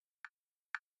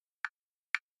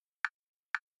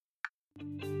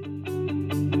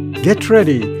Get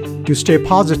ready to stay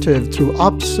positive through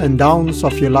ups and downs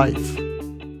of your life.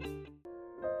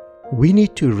 We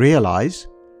need to realize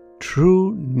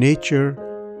true nature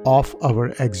of our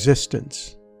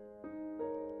existence.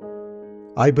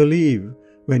 I believe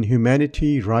when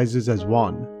humanity rises as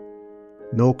one,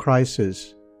 no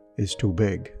crisis is too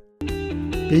big.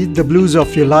 Beat the blues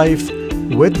of your life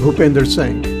with Bhupender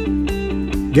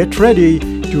Singh. Get ready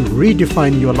to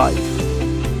redefine your life.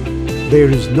 There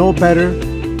is no better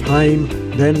time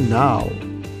than now.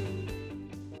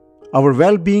 Our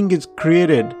well-being is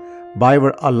created by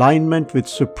our alignment with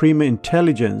supreme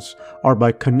intelligence or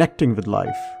by connecting with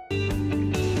life.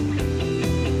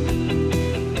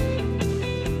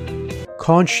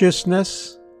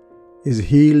 Consciousness is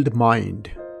healed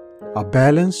mind, a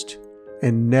balanced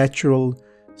and natural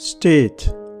state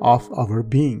of our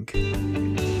being.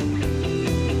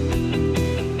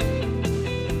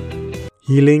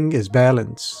 Healing is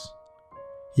balance.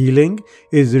 Healing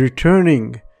is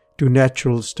returning to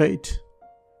natural state,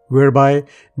 whereby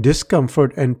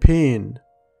discomfort and pain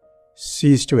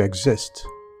cease to exist.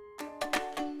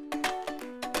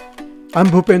 I'm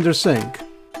Bhupender Singh,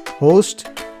 host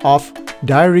of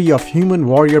Diary of Human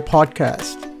Warrior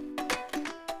podcast.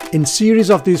 In series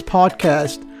of these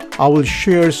podcasts, I will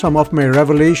share some of my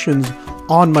revelations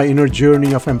on my inner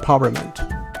journey of empowerment.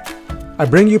 I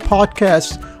bring you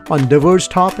podcasts on diverse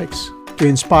topics to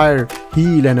inspire,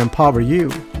 heal, and empower you.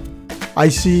 I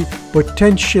see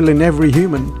potential in every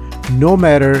human, no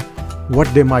matter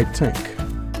what they might think.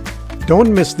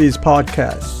 Don't miss these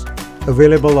podcasts,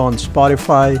 available on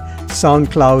Spotify,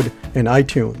 SoundCloud, and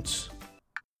iTunes.